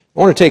I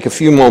want to take a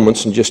few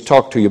moments and just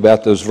talk to you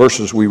about those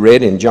verses we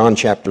read in John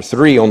chapter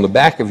 3. On the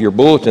back of your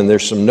bulletin,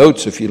 there's some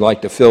notes if you'd like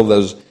to fill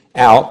those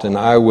out, and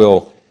I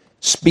will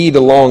speed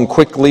along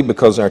quickly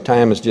because our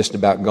time is just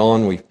about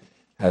gone. We've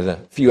had a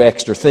few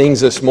extra things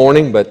this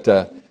morning, but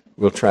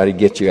we'll try to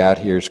get you out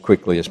here as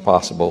quickly as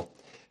possible.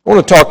 I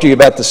want to talk to you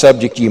about the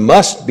subject, you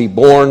must be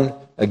born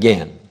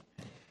again.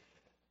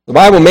 The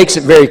Bible makes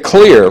it very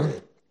clear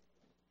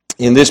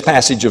in this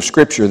passage of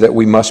Scripture that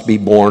we must be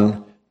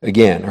born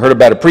again. I heard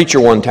about a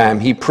preacher one time.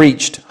 He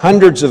preached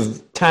hundreds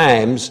of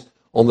times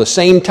on the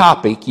same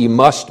topic, you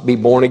must be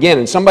born again.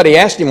 And somebody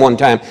asked him one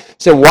time,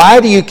 said,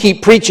 why do you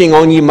keep preaching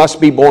on you must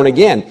be born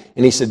again?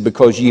 And he said,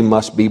 because you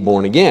must be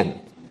born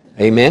again.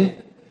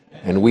 Amen?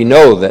 And we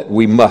know that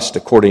we must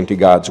according to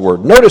God's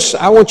Word. Notice,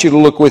 I want you to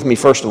look with me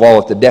first of all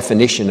at the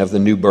definition of the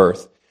new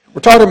birth.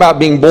 We're talking about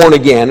being born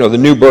again or the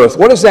new birth.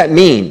 What does that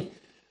mean?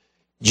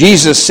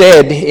 Jesus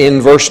said in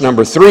verse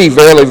number 3,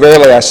 Verily,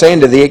 verily, I say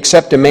unto thee,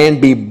 except a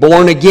man be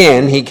born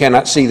again, he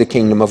cannot see the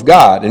kingdom of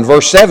God. In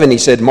verse 7, he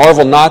said,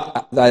 Marvel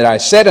not that I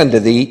said unto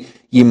thee,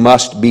 ye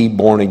must be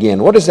born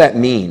again. What does that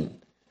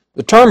mean?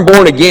 The term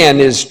born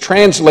again is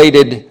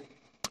translated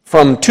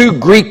from two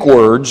Greek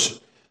words.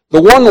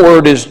 The one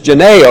word is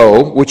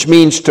geneo, which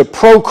means to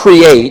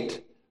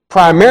procreate,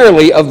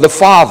 primarily of the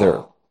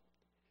Father.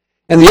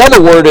 And the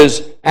other word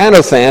is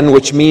anothen,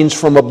 which means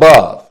from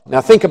above. Now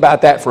think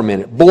about that for a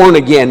minute. Born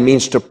again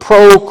means to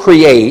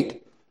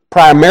procreate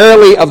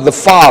primarily of the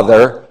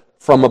Father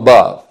from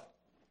above.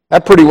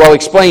 That pretty well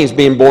explains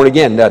being born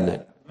again, doesn't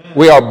it?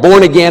 We are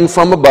born again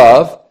from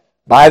above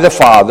by the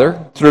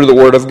Father through the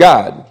Word of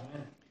God.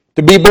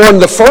 To be born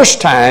the first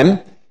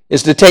time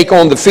is to take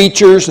on the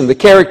features and the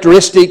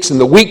characteristics and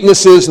the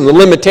weaknesses and the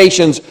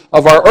limitations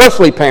of our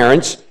earthly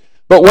parents.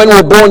 But when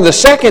we're born the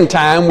second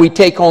time, we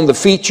take on the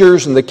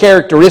features and the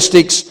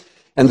characteristics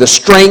and the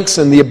strengths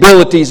and the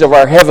abilities of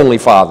our Heavenly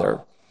Father.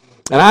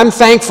 And I'm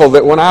thankful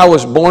that when I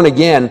was born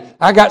again,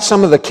 I got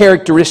some of the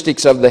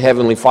characteristics of the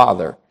Heavenly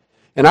Father.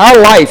 In our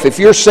life, if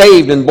you're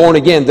saved and born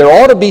again, there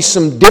ought to be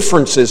some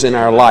differences in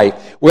our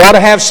life. We ought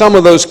to have some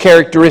of those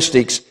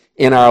characteristics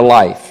in our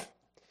life.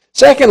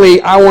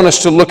 Secondly, I want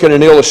us to look at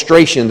an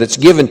illustration that's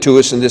given to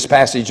us in this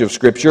passage of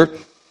Scripture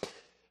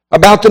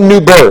about the new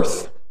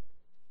birth.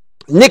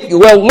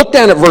 Look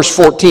down at verse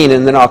 14,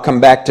 and then I'll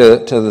come back to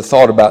the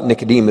thought about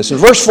Nicodemus. In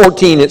verse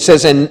 14, it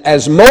says, And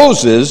as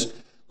Moses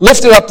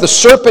lifted up the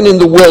serpent in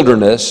the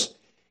wilderness,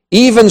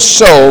 even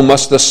so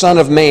must the Son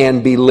of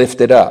Man be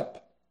lifted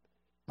up.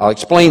 I'll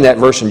explain that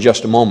verse in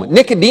just a moment.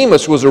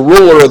 Nicodemus was a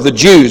ruler of the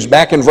Jews.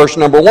 Back in verse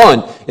number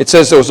 1, it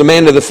says there was a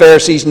man of the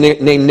Pharisees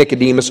named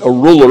Nicodemus, a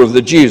ruler of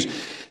the Jews.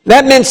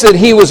 That meant that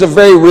he was a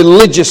very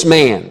religious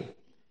man.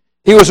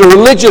 He was a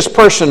religious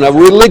person, a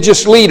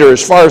religious leader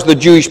as far as the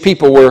Jewish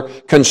people were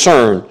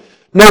concerned.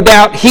 No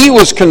doubt he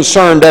was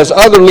concerned, as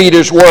other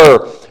leaders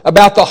were,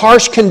 about the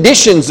harsh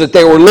conditions that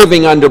they were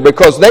living under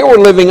because they were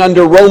living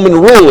under Roman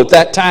rule at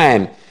that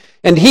time.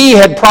 And he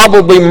had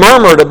probably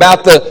murmured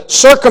about the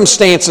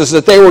circumstances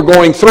that they were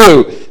going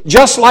through,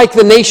 just like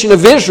the nation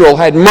of Israel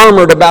had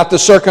murmured about the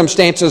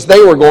circumstances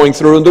they were going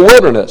through in the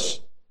wilderness.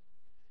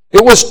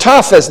 It was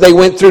tough as they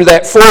went through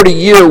that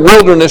 40-year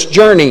wilderness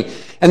journey.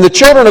 And the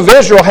children of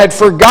Israel had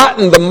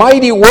forgotten the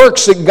mighty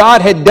works that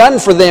God had done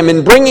for them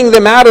in bringing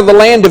them out of the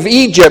land of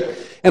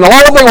Egypt. And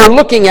all they were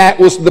looking at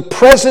was the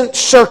present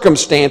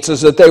circumstances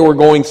that they were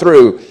going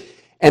through.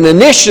 And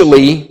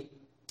initially,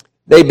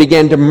 they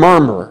began to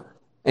murmur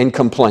and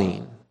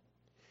complain.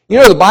 You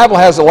know, the Bible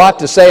has a lot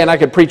to say, and I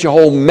could preach a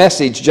whole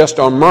message just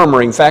on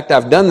murmuring. In fact,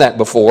 I've done that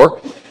before.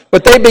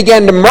 But they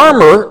began to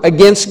murmur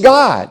against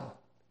God.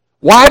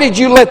 Why did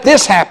you let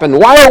this happen?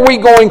 Why are we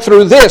going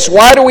through this?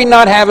 Why do we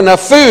not have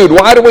enough food?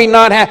 Why do we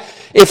not have...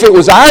 If it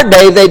was our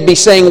day, they'd be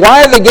saying,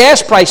 why are the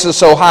gas prices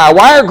so high?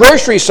 Why are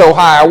groceries so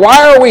high?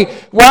 Why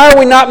are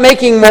we not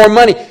making more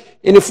money?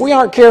 And if we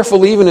aren't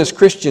careful, even as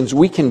Christians,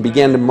 we can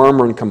begin to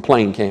murmur and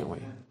complain, can't we?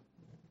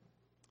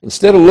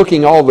 Instead of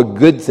looking at all the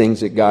good things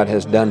that God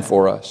has done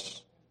for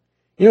us.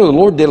 You know, the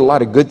Lord did a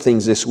lot of good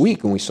things this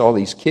week when we saw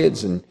these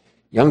kids and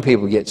young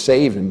people get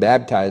saved and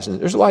baptized. And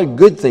there's a lot of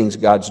good things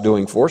God's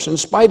doing for us in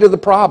spite of the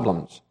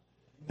problems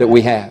that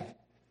we have.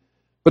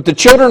 But the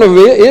children of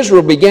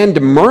Israel began to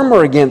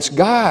murmur against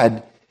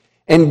God,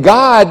 and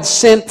God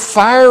sent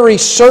fiery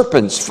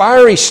serpents,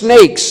 fiery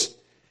snakes,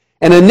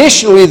 and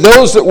initially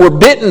those that were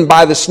bitten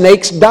by the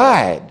snakes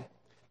died.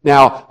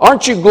 Now,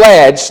 aren't you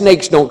glad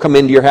snakes don't come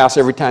into your house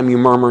every time you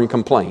murmur and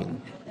complain?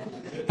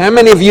 How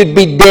many of you would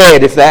be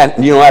dead if that,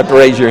 you don't have to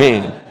raise your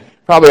hand?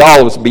 Probably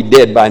all of us would be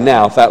dead by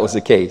now if that was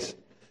the case.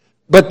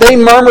 But they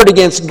murmured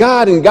against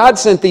God, and God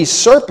sent these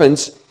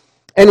serpents,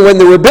 and when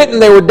they were bitten,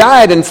 they were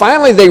died, and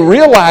finally they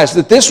realized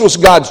that this was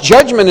God's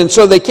judgment, and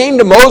so they came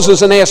to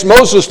Moses and asked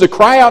Moses to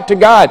cry out to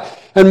God.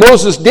 And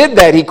Moses did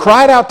that. He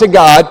cried out to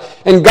God,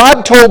 and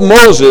God told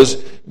Moses,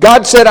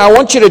 God said, I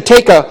want you to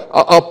take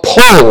a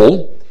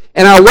pole,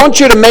 and I want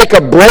you to make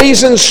a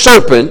brazen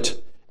serpent,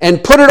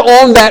 and put it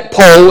on that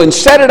pole, and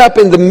set it up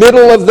in the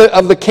middle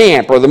of the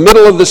camp, or the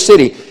middle of the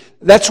city.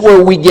 that's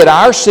where we get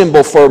our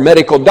symbol for a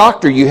medical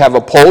doctor. You have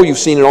a pole. You've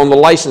seen it on the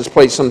license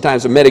plate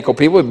sometimes of medical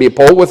people. It would be a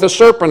pole with a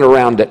serpent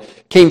around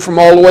it. Came from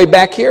all the way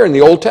back here in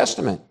the Old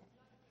Testament.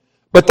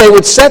 But they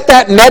would set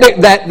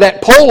that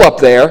pole up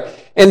there,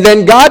 and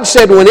then God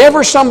said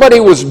whenever somebody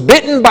was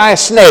bitten by a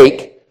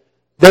snake,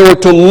 they were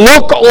to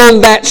look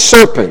on that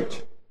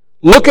serpent.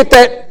 Look at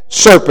that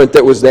serpent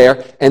that was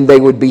there, and they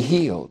would be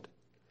healed.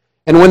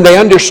 And when they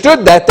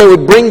understood that, they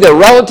would bring their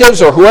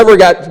relatives or whoever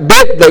got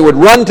bit, they would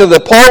run to the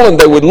pole and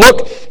they would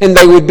look and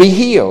they would be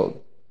healed.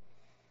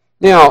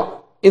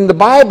 Now, in the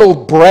Bible,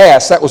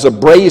 brass, that was a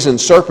brazen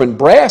serpent.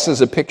 Brass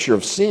is a picture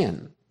of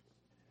sin.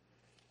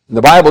 And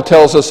the Bible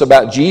tells us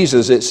about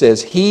Jesus, it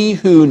says, he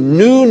who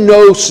knew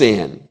no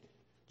sin.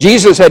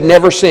 Jesus had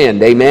never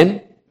sinned,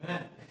 amen?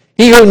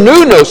 He who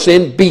knew no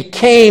sin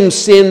became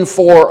sin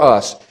for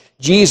us.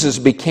 Jesus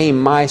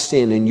became my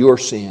sin and your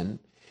sin.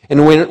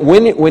 And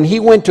when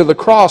he went to the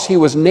cross, he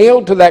was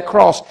nailed to that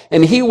cross,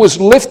 and he was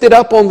lifted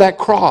up on that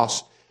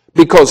cross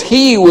because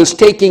he was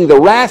taking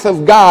the wrath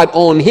of God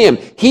on him.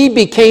 He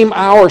became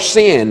our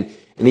sin,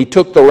 and he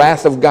took the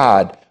wrath of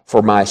God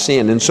for my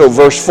sin. And so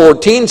verse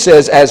 14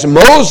 says, as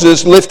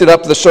Moses lifted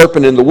up the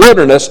serpent in the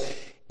wilderness,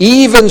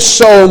 even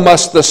so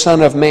must the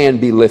Son of Man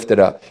be lifted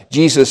up.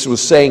 Jesus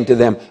was saying to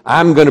them,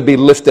 I'm going to be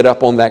lifted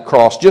up on that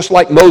cross, just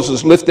like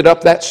Moses lifted up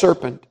that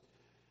serpent.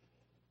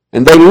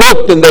 And they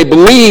looked and they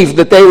believed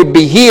that they would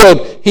be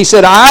healed. He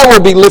said, I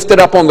will be lifted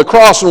up on the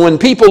cross. And when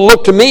people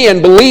look to me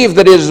and believe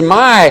that it is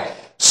my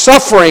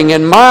suffering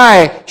and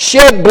my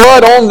shed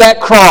blood on that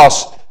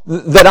cross,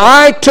 that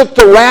I took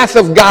the wrath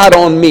of God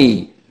on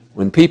me,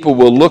 when people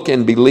will look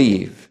and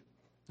believe.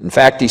 In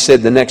fact, he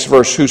said the next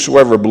verse,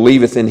 whosoever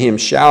believeth in him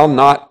shall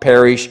not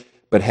perish,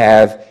 but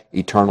have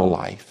eternal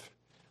life.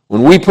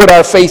 When we put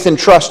our faith and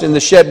trust in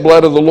the shed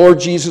blood of the Lord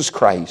Jesus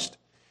Christ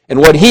and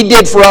what he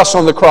did for us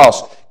on the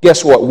cross,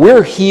 guess what?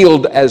 We're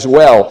healed as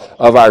well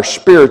of our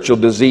spiritual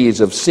disease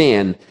of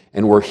sin,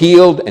 and we're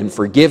healed and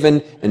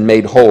forgiven and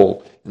made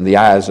whole in the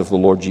eyes of the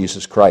Lord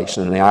Jesus Christ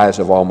and in the eyes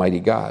of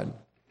Almighty God.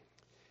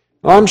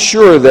 Now, I'm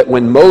sure that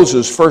when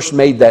Moses first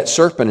made that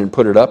serpent and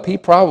put it up, he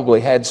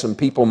probably had some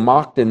people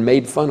mocked and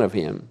made fun of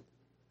him.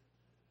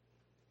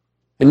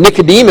 And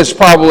Nicodemus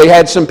probably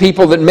had some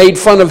people that made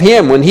fun of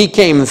him when he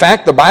came. In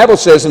fact, the Bible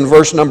says in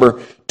verse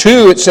number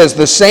 2, it says,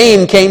 the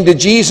same came to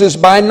Jesus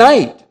by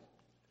night.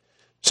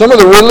 Some of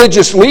the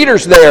religious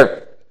leaders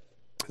there,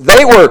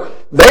 they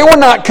were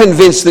not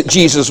convinced that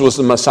Jesus was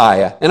the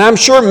Messiah. And I'm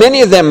sure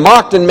many of them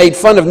mocked and made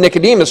fun of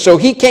Nicodemus. So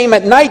he came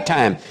at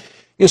nighttime.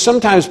 You know,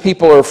 sometimes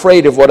people are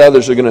afraid of what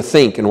others are going to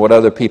think and what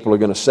other people are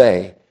going to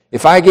say.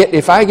 If I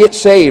get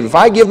saved, if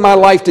I give my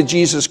life to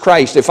Jesus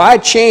Christ, if I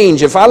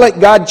change, if I let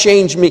God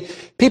change me,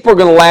 people are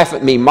going to laugh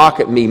at me, mock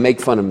at me,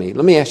 make fun of me.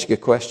 Let me ask you a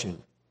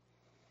question.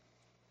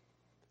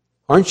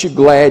 Aren't you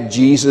glad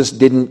Jesus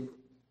didn't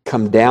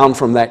come down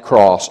from that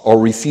cross or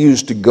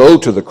refuse to go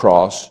to the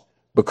cross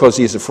because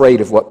he's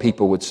afraid of what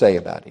people would say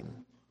about him?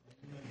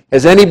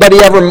 Has anybody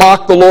ever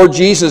mocked the Lord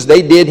Jesus?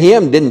 They did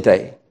him, didn't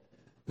they?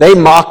 They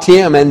mocked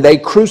him and they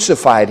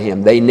crucified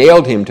him. They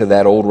nailed him to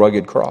that old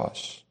rugged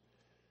cross.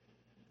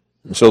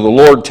 And so the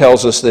Lord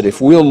tells us that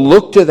if we'll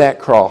look to that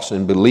cross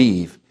and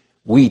believe,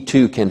 we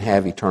too can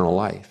have eternal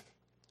life.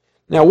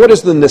 Now, what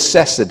is the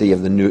necessity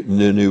of the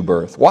new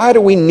birth? Why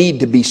do we need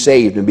to be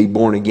saved and be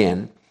born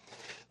again?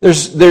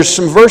 There's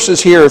some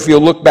verses here. If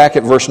you'll look back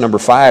at verse number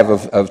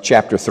 5 of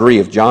chapter 3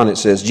 of John, it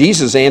says,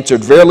 Jesus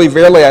answered, verily,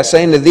 verily, I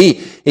say unto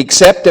thee,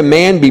 except a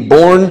man be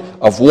born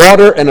of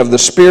water and of the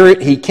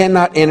Spirit, he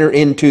cannot enter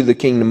into the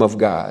kingdom of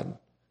God.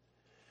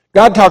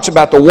 God talks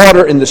about the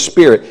water and the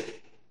Spirit.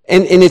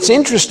 And it's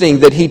interesting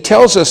that he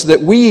tells us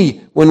that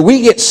when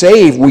we get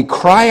saved, we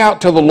cry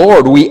out to the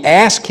Lord, we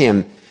ask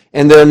him.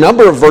 And there are a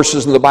number of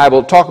verses in the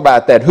Bible that talk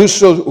about that.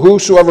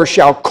 Whosoever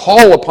shall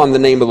call upon the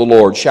name of the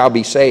Lord shall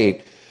be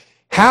saved.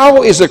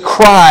 How is a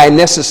cry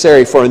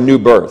necessary for a new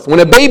birth? When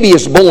a baby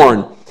is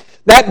born,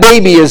 that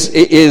baby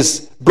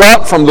is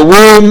brought from the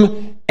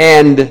womb,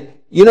 and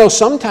you know,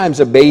 sometimes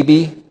a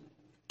baby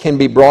can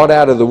be brought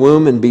out of the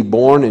womb and be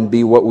born and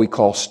be what we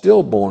call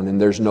stillborn,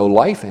 and there's no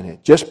life in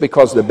it. Just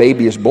because the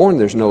baby is born,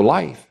 there's no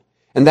life.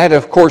 And that,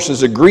 of course,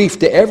 is a grief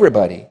to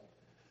everybody.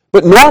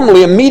 But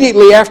normally,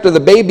 immediately after the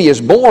baby is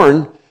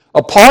born,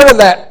 a part of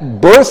that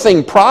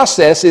birthing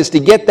process is to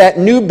get that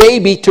new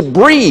baby to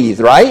breathe,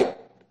 right?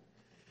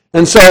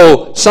 And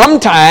so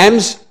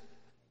sometimes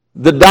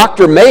the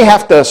doctor may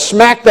have to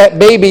smack that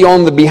baby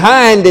on the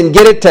behind and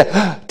get it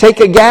to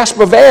take a gasp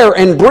of air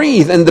and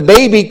breathe. And the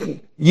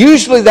baby,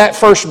 usually that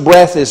first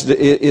breath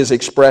is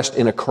expressed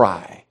in a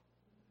cry.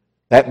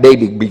 That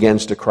baby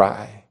begins to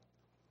cry.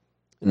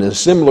 In a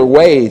similar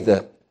way,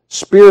 the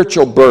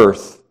spiritual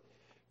birth,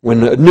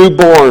 when a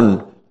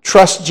newborn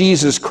trusts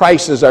Jesus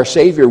Christ as our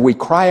Savior, we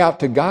cry out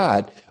to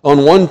God.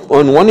 On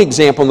one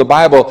example in the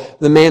Bible,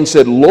 the man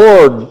said,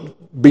 Lord,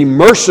 be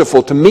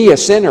merciful to me, a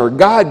sinner.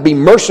 God, be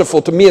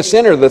merciful to me, a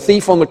sinner. The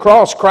thief on the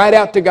cross cried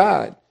out to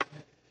God.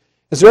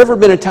 Has there ever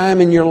been a time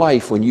in your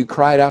life when you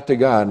cried out to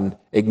God and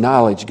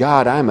acknowledged,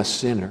 God, I'm a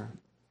sinner,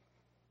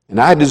 And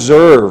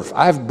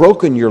I've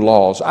broken your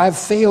laws. I've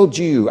failed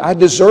you. I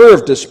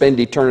deserve to spend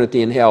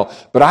eternity in hell.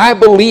 But I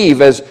believe,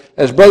 as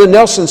Brother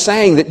Nelson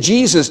sang, that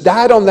Jesus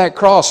died on that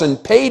cross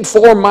and paid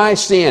for my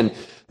sin.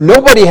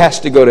 Nobody has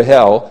to go to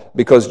hell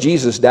because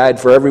Jesus died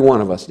for every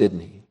one of us, didn't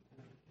he?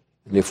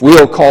 And if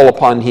we'll call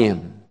upon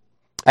him.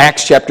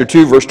 Acts chapter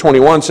 2, verse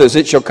 21 says,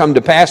 it shall come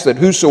to pass that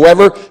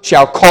whosoever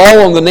shall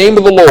call on the name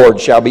of the Lord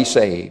shall be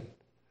saved.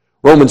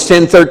 Romans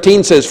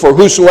 10:13 says, for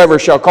whosoever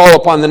shall call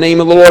upon the name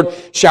of the Lord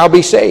shall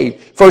be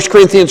saved. 1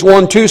 Corinthians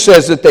 1:2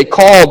 says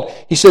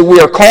that he said,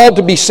 we are called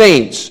to be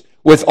saints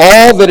with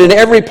all that in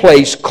every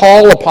place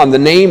call upon the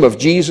name of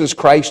Jesus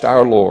Christ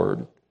our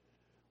Lord.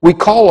 We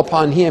call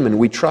upon him and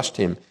we trust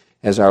him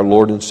as our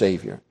Lord and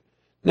Savior.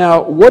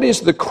 Now, what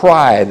is the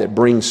cry that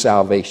brings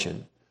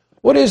salvation?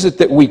 What is it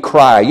that we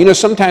cry? You know,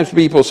 sometimes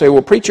people say,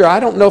 well, preacher, I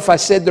don't know if I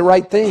said the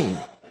right thing.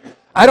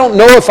 I don't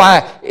know if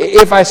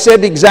I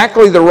said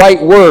exactly the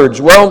right words.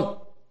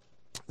 Well,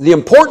 the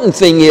important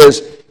thing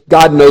is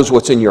God knows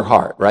what's in your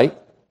heart, right?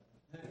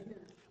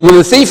 When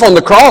the thief on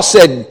the cross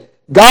said,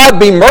 God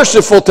be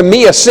merciful to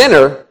me, a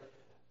sinner,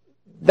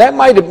 that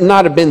might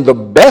not have been the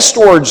best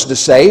words to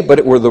say, but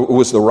it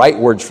was the right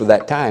words for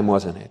that time,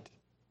 wasn't it?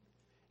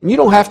 And you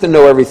don't have to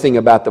know everything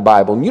about the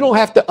Bible, and you don't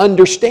have to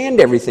understand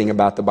everything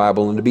about the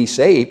Bible and to be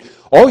saved.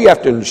 All you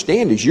have to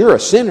understand is you're a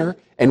sinner,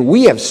 and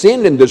we have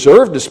sinned and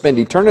deserve to spend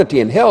eternity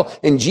in hell,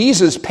 and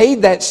Jesus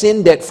paid that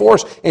sin debt for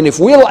us. And if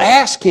we'll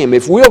ask him,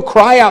 if we'll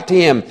cry out to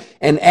him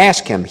and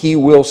ask him, he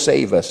will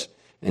save us,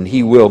 and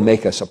he will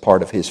make us a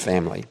part of his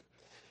family.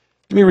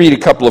 Let me read a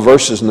couple of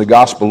verses in the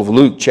Gospel of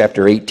Luke,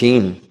 chapter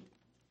 18.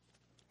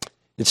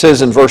 It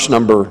says in verse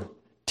number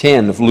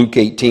 10 of Luke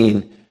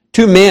 18,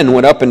 2 men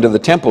went up into the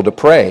temple to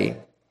pray,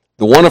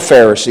 the one a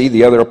Pharisee,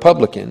 the other a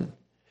publican.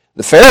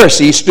 The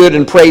Pharisee stood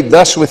and prayed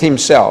thus with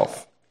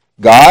himself,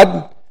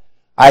 God,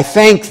 I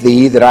thank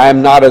thee that I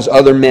am not as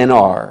other men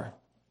are,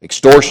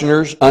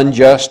 extortioners,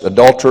 unjust,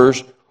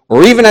 adulterers,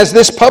 or even as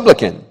this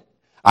publican.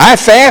 I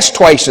fast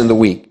twice in the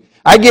week.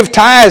 I give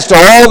tithes to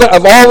all that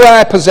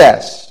I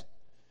possess.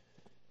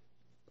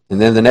 And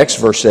then the next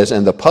verse says,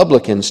 and the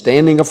publican,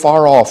 standing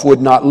afar off,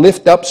 would not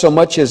lift up so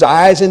much his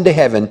eyes into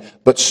heaven,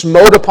 but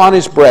smote upon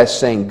his breast,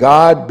 saying,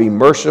 God, be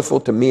merciful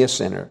to me, a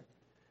sinner.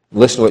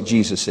 Listen to what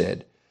Jesus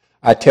said.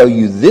 I tell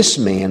you, this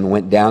man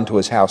went down to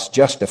his house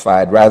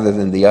justified rather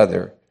than the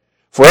other.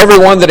 For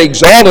everyone that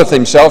exalteth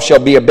himself shall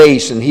be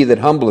abased, and he that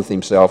humbleth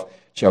himself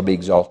shall be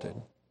exalted.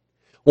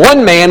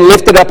 One man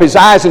lifted up his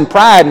eyes in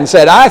pride and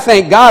said, I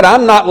thank God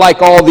I'm not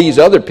like all these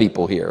other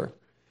people here.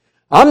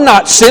 I'm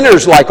not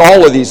sinners like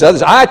all of these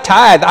others. I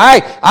tithe.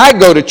 I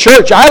go to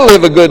church. I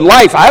live a good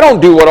life. I don't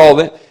do what all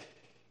that.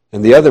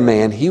 And the other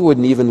man, he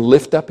wouldn't even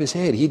lift up his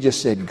head. He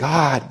just said,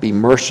 God, be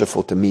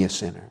merciful to me, a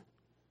sinner.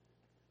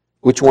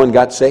 Which one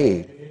got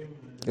saved?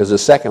 It was the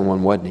second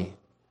one, wasn't he?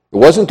 It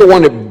wasn't the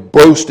one that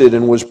boasted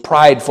and was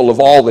prideful of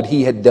all that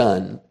he had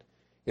done.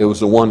 It was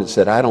the one that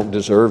said, I don't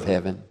deserve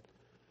heaven.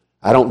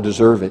 I don't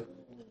deserve it,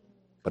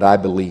 but I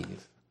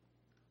believe.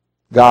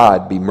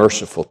 God, be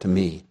merciful to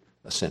me,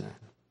 a sinner.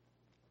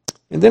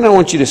 And then I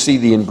want you to see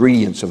the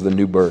ingredients of the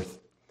new birth.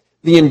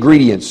 The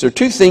ingredients. There are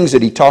 2 things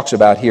that he talks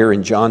about here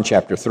in John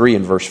chapter 3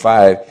 and verse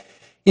 5.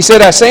 He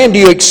said, I say unto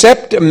you,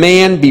 except a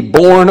man be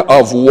born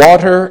of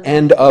water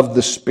and of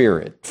the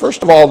Spirit.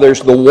 First of all,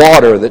 there's the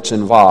water that's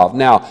involved.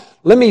 Now,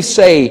 let me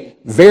say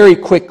very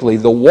quickly,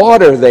 the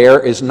water there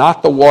is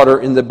not the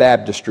water in the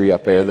baptistry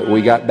up there that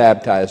we got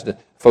baptized.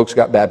 Folks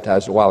got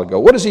baptized a while ago.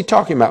 What is he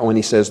talking about when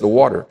he says the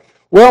water?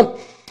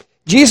 Well,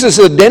 Jesus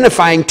is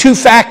identifying 2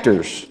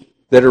 factors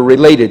that are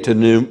related to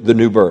the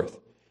new birth.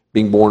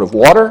 Being born of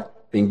water,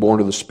 being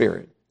born of the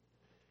Spirit.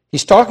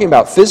 He's talking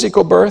about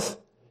physical birth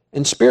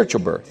and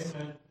spiritual birth.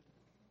 Amen.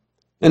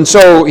 And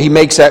so he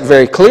makes that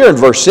very clear in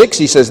verse 6.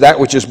 He says that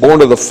which is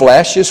born of the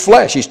flesh is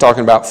flesh. He's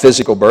talking about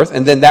physical birth.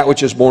 And then that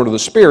which is born of the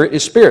Spirit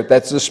is spirit.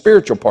 That's the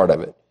spiritual part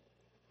of it.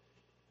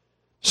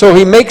 So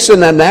he makes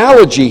an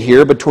analogy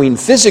here between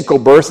physical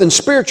birth and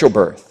spiritual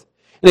birth.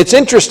 And it's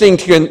interesting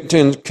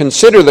to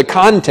consider the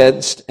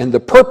context and the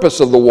purpose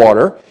of the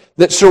water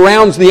that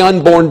surrounds the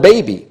unborn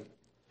baby.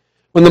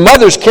 When the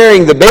mother's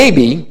carrying the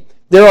baby,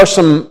 there are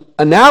some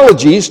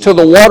analogies to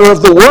the water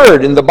of the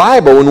Word in the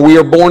Bible when we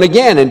are born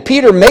again. And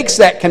Peter makes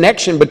that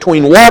connection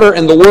between water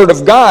and the Word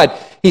of God.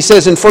 He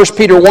says in 1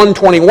 Peter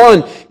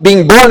 1:21,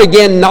 being born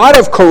again not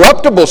of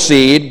corruptible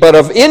seed, but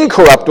of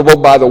incorruptible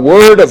by the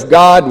Word of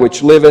God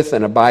which liveth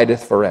and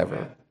abideth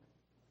forever.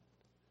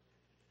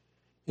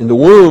 In the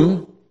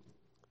womb,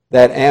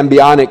 that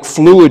amniotic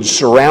fluid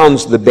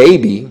surrounds the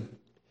baby,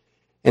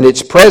 and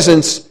its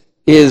presence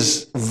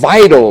is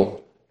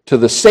vital to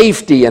the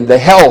safety and the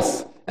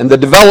health and the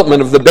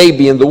development of the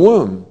baby in the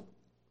womb.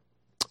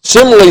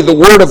 Similarly, the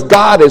Word of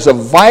God is a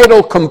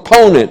vital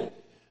component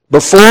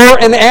before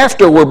and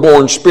after we're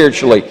born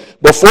spiritually.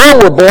 Before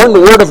we're born, the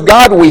Word of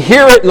God, we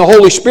hear it and the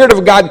Holy Spirit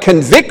of God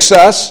convicts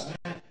us,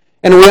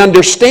 and we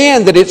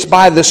understand that it's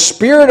by the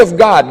Spirit of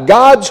God,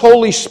 God's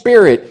Holy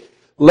Spirit,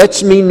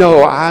 lets me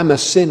know I'm a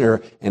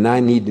sinner and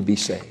I need to be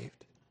saved.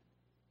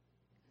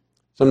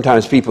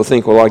 Sometimes people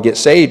think, well, I'd get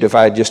saved if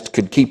I just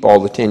could keep all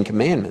the 10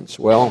 Commandments.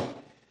 Well,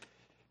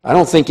 I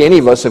don't think any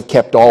of us have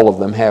kept all of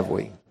them, have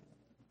we?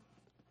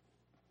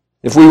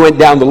 If we went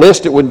down the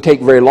list, it wouldn't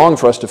take very long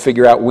for us to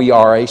figure out we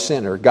are a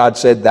sinner. God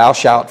said,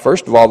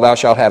 first of all, thou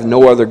shalt have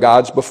no other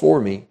gods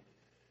before me.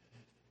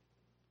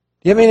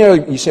 Do you have any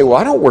other, you say, well,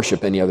 I don't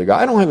worship any other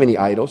God. I don't have any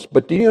idols.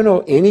 But do you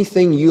know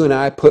anything you and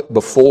I put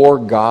before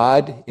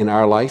God in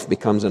our life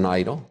becomes an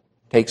idol?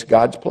 Takes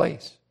God's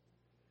place.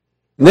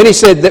 And then he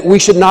said that we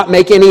should not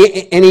make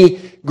any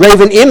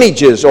graven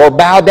images or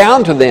bow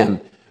down to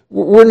them.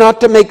 We're not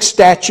to make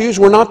statues.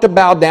 We're not to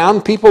bow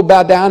down. People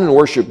bow down and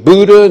worship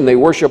Buddha, and they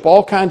worship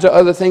all kinds of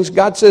other things.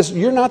 God says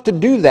you're not to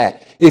do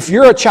that. If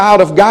you're a child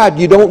of God,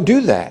 you don't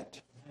do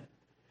that.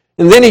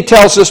 And then he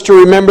tells us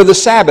to remember the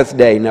Sabbath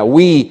day. Now,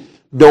 we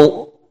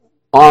don't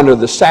honor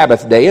the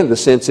Sabbath day in the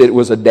sense that it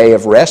was a day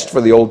of rest for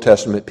the Old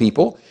Testament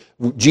people.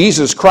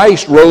 Jesus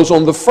Christ rose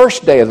on the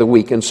first day of the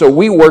week, and so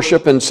we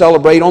worship and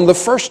celebrate on the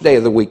first day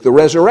of the week, the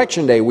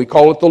resurrection day. We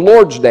call it the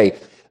Lord's Day,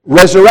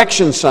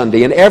 Resurrection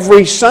Sunday. And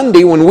every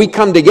Sunday when we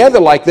come together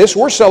like this,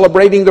 we're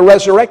celebrating the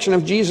resurrection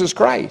of Jesus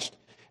Christ.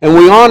 And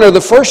we honor the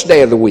first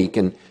day of the week,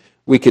 and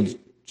we could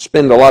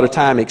spend a lot of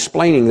time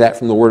explaining that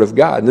from the Word of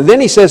God. And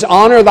then he says,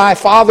 honor thy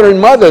father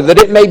and mother, that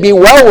it may be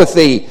well with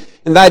thee,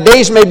 and thy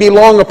days may be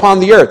long upon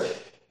the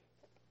earth.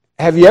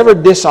 Have you ever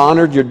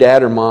dishonored your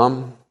dad or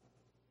mom?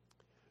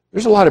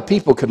 There's a lot of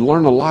people could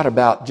learn a lot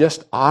about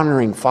just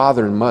honoring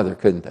father and mother,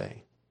 couldn't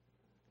they?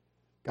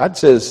 God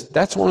says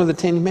that's one of the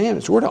 10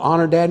 Commandments. We're to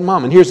honor dad and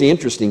mom. And here's the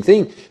interesting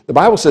thing. The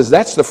Bible says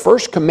that's the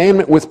first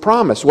commandment with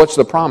promise. What's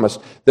the promise?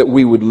 That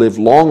we would live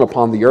long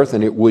upon the earth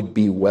and it would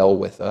be well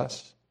with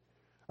us.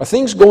 Are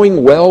things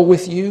going well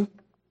with you?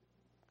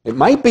 It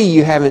might be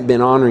you haven't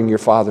been honoring your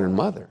father and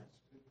mother.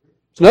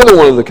 It's another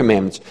one of the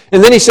commandments.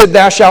 And then he said,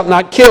 thou shalt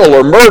not kill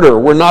or murder.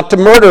 We're not to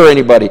murder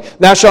anybody.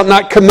 Thou shalt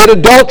not commit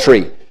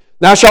adultery.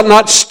 Thou shalt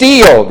not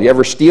steal. Do you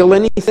ever steal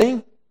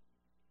anything?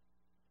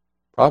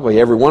 Probably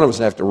every one of us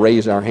have to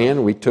raise our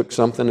hand. We took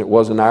something that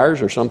wasn't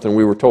ours or something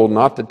we were told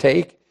not to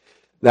take.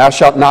 Thou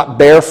shalt not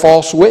bear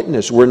false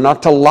witness. We're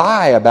not to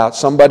lie about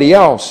somebody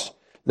else.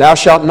 Thou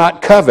shalt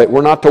not covet.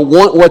 We're not to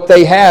want what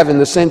they have in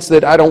the sense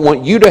that I don't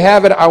want you to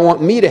have it, I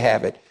want me to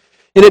have it.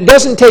 And it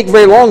doesn't take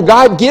very long.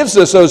 God gives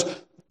us those.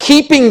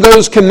 Keeping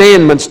those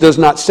commandments does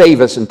not save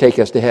us and take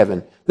us to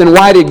heaven. Then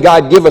why did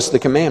God give us the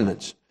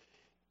commandments?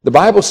 The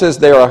Bible says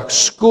they're a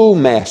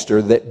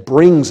schoolmaster that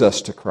brings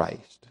us to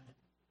Christ.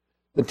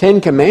 The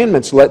 10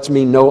 Commandments lets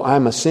me know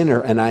I'm a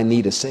sinner and I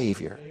need a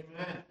Savior.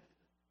 Amen.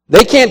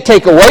 They can't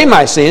take away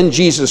my sin,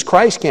 Jesus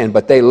Christ can,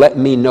 but they let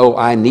me know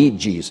I need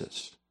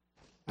Jesus.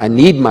 I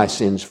need my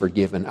sins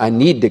forgiven. I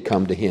need to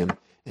come to Him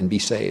and be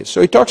saved.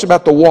 So he talks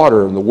about the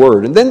water and the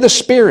Word, and then the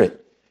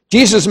Spirit.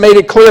 Jesus made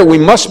it clear we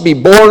must be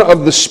born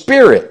of the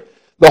Spirit.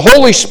 The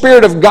Holy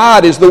Spirit of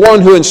God is the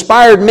one who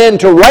inspired men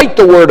to write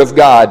the Word of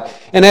God.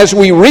 And as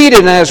we read it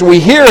and as we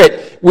hear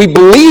it, we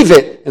believe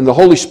it, and the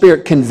Holy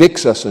Spirit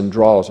convicts us and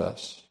draws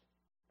us.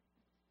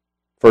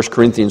 1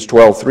 Corinthians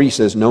 12:3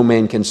 says, no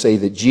man can say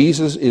that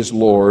Jesus is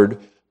Lord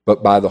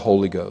but by the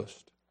Holy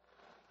Ghost.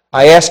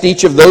 I asked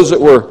each of those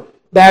that were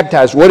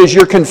baptized, what is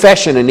your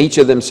confession? And each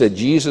of them said,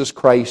 Jesus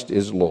Christ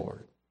is Lord.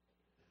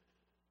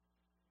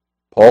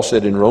 Paul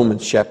said in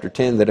Romans chapter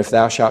 10 that if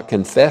thou shalt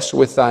confess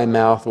with thy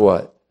mouth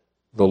what?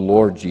 The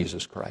Lord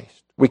Jesus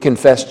Christ. We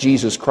confess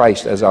Jesus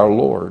Christ as our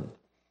Lord.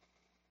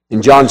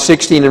 In John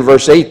 16 and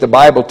verse 8, the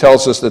Bible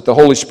tells us that the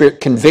Holy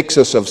Spirit convicts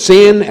us of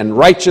sin and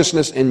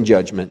righteousness and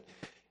judgment.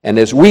 And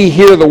as we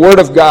hear the Word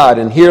of God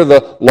and hear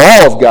the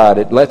law of God,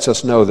 it lets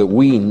us know that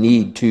we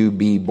need to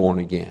be born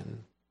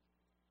again.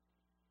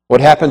 What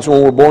happens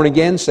when we're born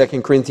again?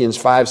 2 Corinthians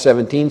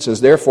 5:17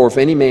 says, therefore, if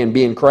any man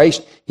be in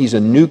Christ, he's a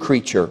new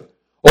creature.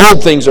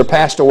 Old things are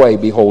passed away.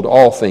 Behold,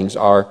 all things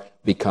are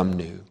become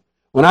new.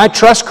 When I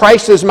trust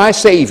Christ as my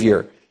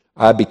Savior,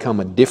 I become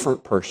a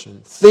different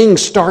person.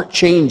 Things start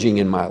changing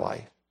in my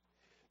life.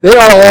 They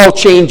don't all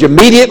change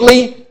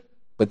immediately,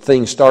 but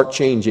things start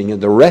changing.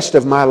 And the rest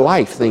of my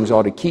life, things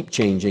ought to keep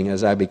changing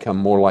as I become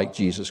more like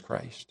Jesus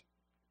Christ.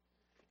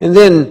 And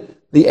then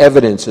the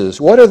evidences.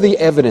 What are the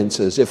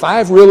evidences? If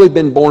I've really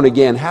been born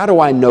again, how do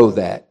I know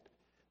that?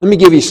 Let me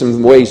give you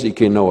some ways that you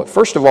can know it.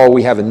 First of all,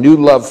 we have a new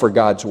love for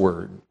God's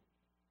Word.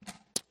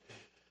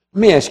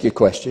 Let me ask you a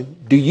question.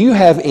 Do you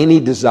have any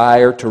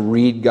desire to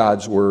read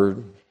God's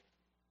Word?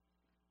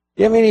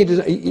 Do you have any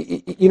desire?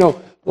 You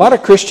know, a lot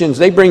of Christians,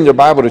 they bring their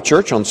Bible to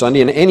church on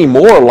Sunday, and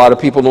anymore, a lot of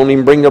people don't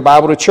even bring their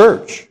Bible to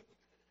church.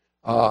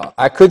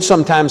 I could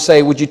sometimes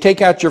say, would you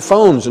take out your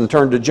phones and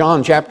turn to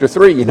John chapter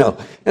 3, you know?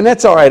 And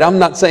that's all right. I'm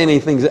not saying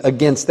anything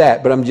against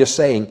that, but I'm just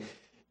saying,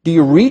 do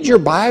you read your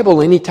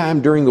Bible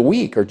anytime during the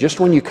week or just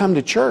when you come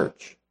to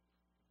church?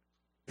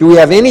 Do we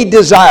have any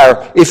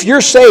desire? If you're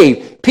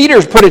saved,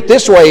 Peter's put it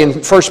this way in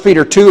 1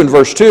 Peter 2 and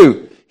verse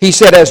 2. He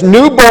said, as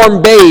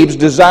newborn babes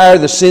desire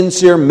the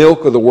sincere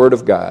milk of the Word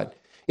of God.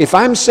 If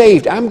I'm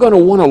saved, I'm going to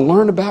want to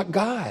learn about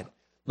God.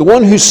 The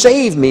one who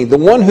saved me, the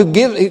one who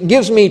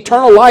gives me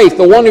eternal life,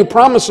 the one who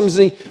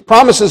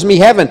promises me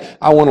heaven,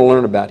 I want to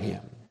learn about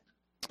Him.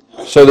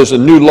 So there's a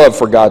new love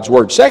for God's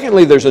Word.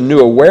 Secondly, there's a new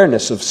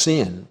awareness of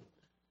sin.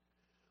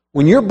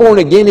 When you're born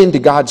again into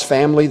God's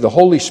family, the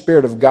Holy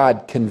Spirit of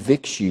God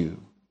convicts you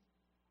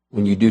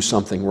when you do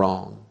something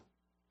wrong.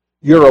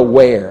 You're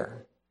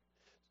aware.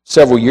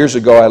 Several years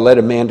ago, I led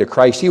a man to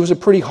Christ. He was a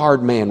pretty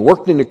hard man,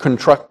 worked in the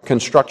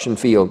construction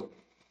field.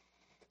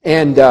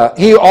 And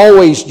he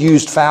always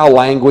used foul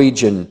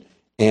language, and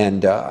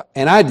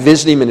I'd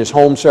visit him in his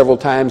home several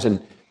times,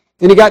 and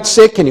he got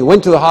sick, and he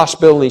went to the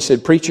hospital, and he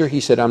said, "Preacher," he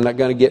said, "I'm not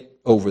going to get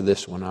over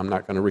this one. I'm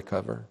not going to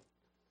recover."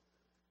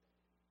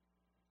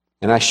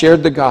 And I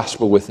shared the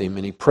gospel with him,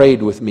 and he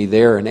prayed with me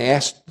there and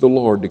asked the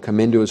Lord to come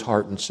into his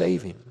heart and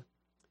save him.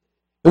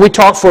 And we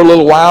talked for a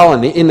little while,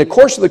 and in the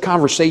course of the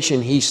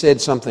conversation, he said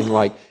something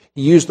like,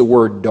 he used the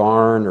word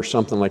darn or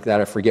something like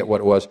that. I forget what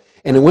it was.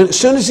 And as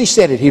soon as he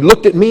said it, he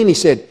looked at me and he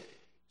said,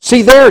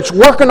 "See there, it's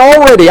working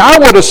already. I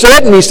would have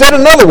said," and he said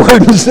another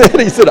word instead.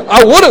 He said,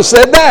 "I would have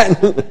said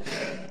that."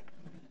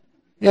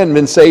 He hadn't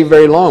been saved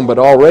very long, but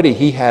already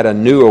he had a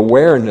new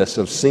awareness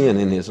of sin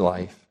in his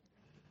life.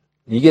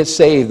 When you get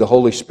saved, the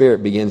Holy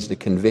Spirit begins to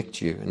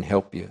convict you and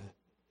help you.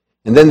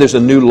 And then there's a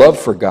new love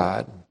for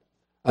God.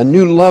 A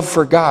new love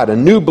for God. A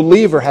new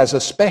believer has a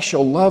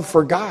special love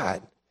for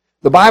God.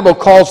 The Bible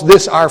calls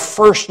this our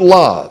first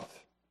love.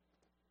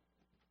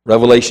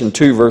 Revelation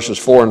 2, verses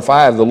 4 and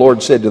 5, the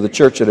Lord said to the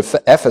church at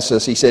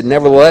Ephesus, He said,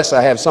 "Nevertheless,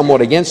 I have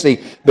somewhat against thee,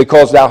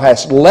 because thou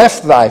hast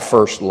left thy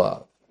first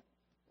love."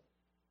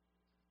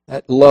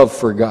 That love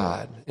for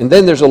God. And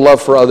then there's a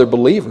love for other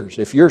believers.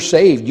 If you're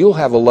saved, you'll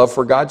have a love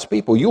for God's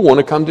people. You'll want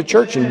to come to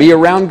church and be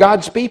around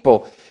God's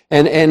people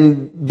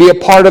and be a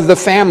part of the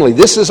family.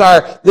 This is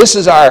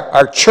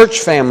our church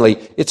family.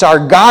 It's our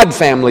God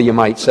family, you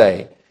might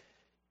say.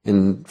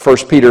 In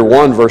 1 Peter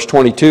 1, verse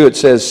 22, it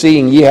says,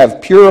 "Seeing ye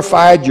have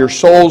purified your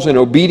souls in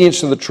obedience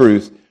to the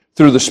truth,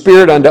 through the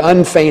Spirit unto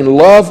unfeigned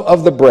love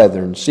of the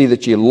brethren, see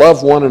that ye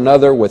love one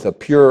another with a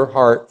pure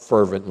heart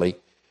fervently."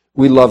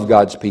 We love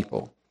God's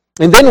people.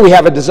 And then we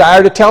have a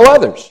desire to tell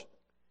others.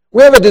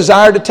 We have a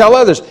desire to tell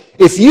others.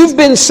 If you've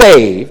been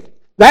saved,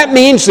 that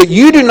means that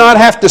you do not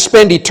have to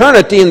spend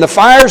eternity in the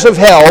fires of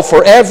hell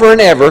forever and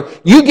ever.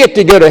 You get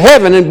to go to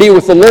heaven and be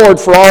with the Lord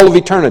for all of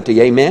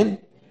eternity. Amen?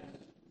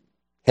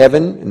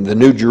 Heaven and the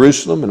New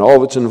Jerusalem and all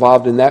that's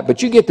involved in that.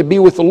 But you get to be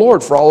with the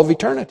Lord for all of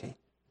eternity.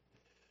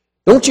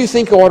 Don't you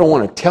think I ought to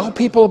want to tell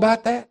people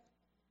about that?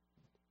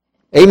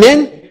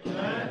 Amen?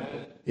 Amen.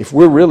 If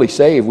we're really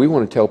saved, we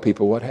want to tell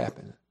people what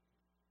happened.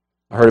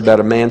 I heard about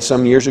a man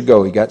some years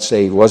ago. He got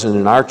saved. It wasn't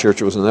in our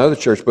church. It was in another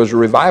church. But it was a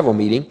revival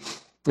meeting.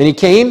 And he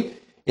came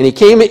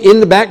in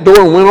the back door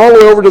and went all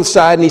the way over to the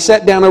side. And he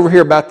sat down over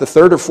here about the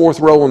third or fourth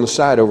row on the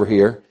side over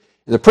here.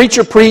 And the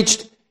preacher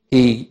preached.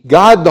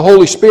 God, the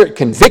Holy Spirit,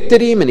 convicted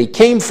him. And he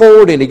came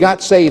forward and he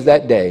got saved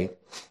that day.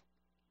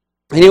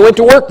 And he went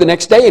to work the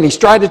next day and he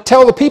tried to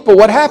tell the people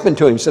what happened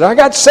to him. He said, "I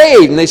got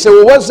saved." And they said,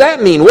 "Well, what does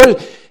that mean?"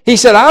 He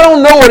said, "I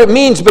don't know what it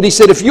means," but he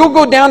said, "If you'll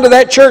go down to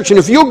that church and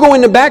if you'll go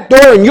in the back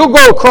door and you'll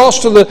go across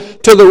to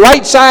the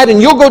right side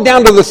and you'll go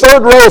down to the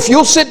third row, if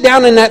you'll sit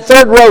down in that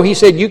third row," he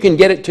said, "you can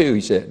get it too,"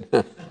 he said.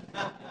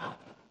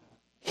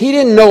 He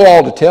didn't know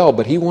all to tell,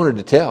 but he wanted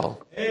to tell.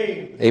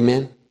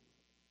 Amen.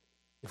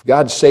 If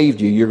God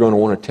saved you, you're going to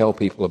want to tell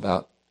people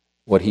about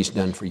what He's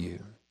done for you.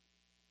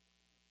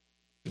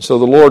 And so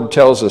the Lord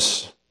tells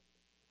us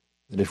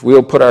that if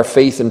we'll put our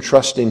faith and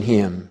trust in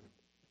Him,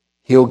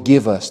 He'll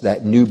give us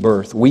that new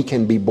birth. We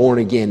can be born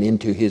again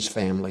into His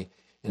family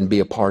and be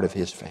a part of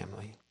His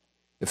family.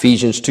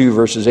 Ephesians 2,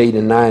 verses 8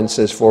 and 9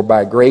 says, "For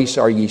by grace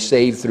are ye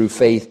saved through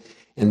faith,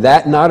 and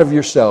that not of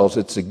yourselves,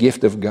 it's a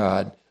gift of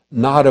God,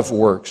 not of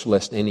works,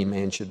 lest any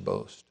man should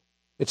boast."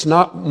 It's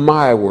not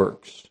my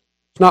works.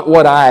 It's not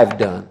what I've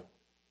done.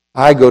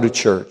 I go to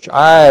church.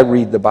 I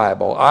read the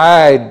Bible.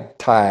 I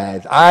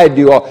tithe. I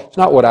do all. It's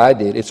not what I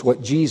did. It's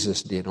what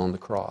Jesus did on the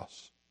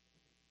cross.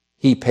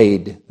 He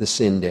paid the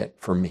sin debt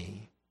for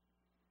me.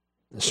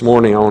 This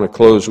morning I want to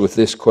close with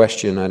this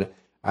question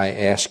I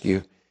ask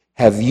you.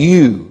 Have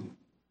you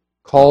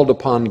called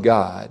upon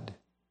God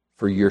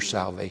for your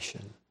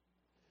salvation?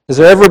 Has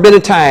there ever been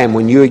a time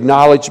when you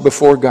acknowledged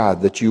before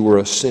God that you were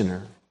a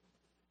sinner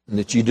and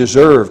that you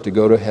deserved to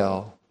go to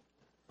hell,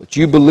 but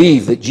you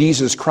believe that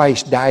Jesus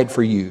Christ died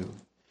for you?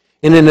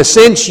 And in a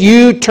sense,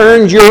 you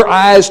turned your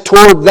eyes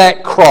toward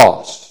that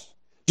cross.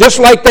 Just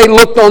like they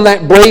looked on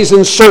that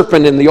brazen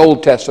serpent in the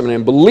Old Testament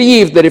and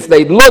believed that if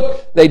they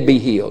looked, they'd be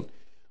healed.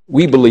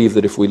 We believe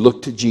that if we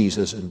look to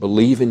Jesus and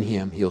believe in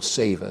Him, He'll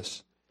save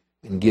us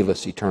and give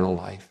us eternal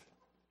life.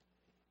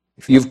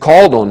 If you've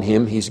called on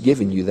Him, He's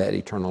given you that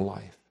eternal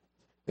life.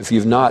 If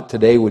you've not,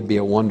 today would be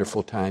a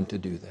wonderful time to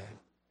do that.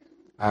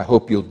 I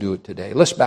hope you'll do it today. Let's bow.